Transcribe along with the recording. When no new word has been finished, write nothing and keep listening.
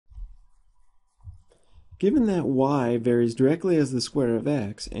Given that y varies directly as the square of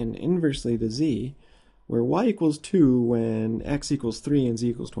x and inversely to z, where y equals 2 when x equals 3 and z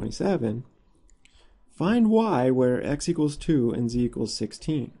equals 27, find y where x equals 2 and z equals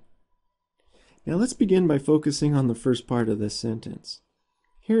 16. Now let's begin by focusing on the first part of this sentence.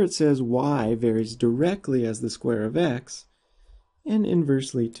 Here it says y varies directly as the square of x and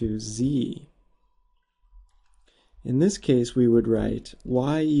inversely to z. In this case, we would write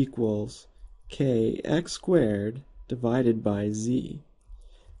y equals kx squared divided by z.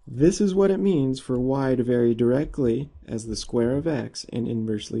 This is what it means for y to vary directly as the square of x and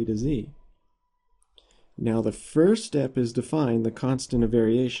inversely to z. Now the first step is to find the constant of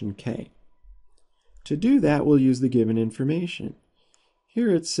variation k. To do that, we'll use the given information.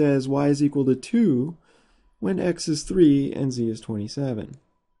 Here it says y is equal to 2 when x is 3 and z is 27.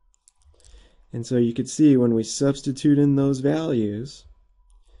 And so you could see when we substitute in those values,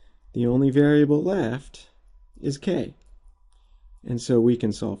 the only variable left is k. And so we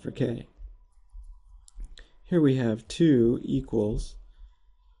can solve for k. Here we have 2 equals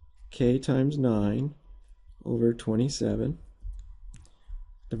k times 9 over 27,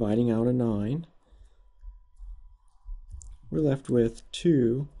 dividing out a 9. We're left with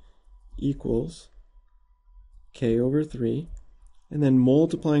 2 equals k over 3. And then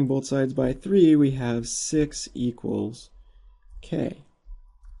multiplying both sides by 3, we have 6 equals k.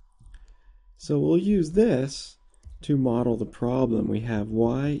 So we'll use this to model the problem. We have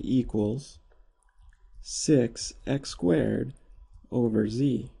y equals 6x squared over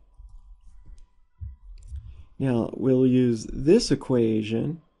z. Now we'll use this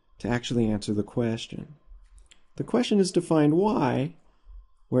equation to actually answer the question. The question is to find y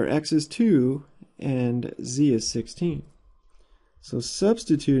where x is 2 and z is 16. So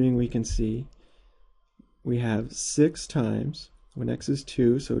substituting, we can see we have 6 times, when x is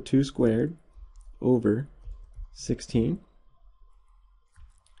 2, so 2 squared over 16.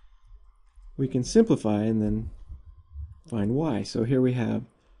 We can simplify and then find y. So here we have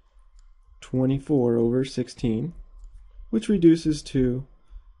 24 over 16, which reduces to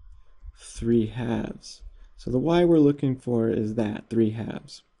 3 halves. So the y we're looking for is that, 3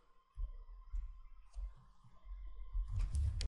 halves.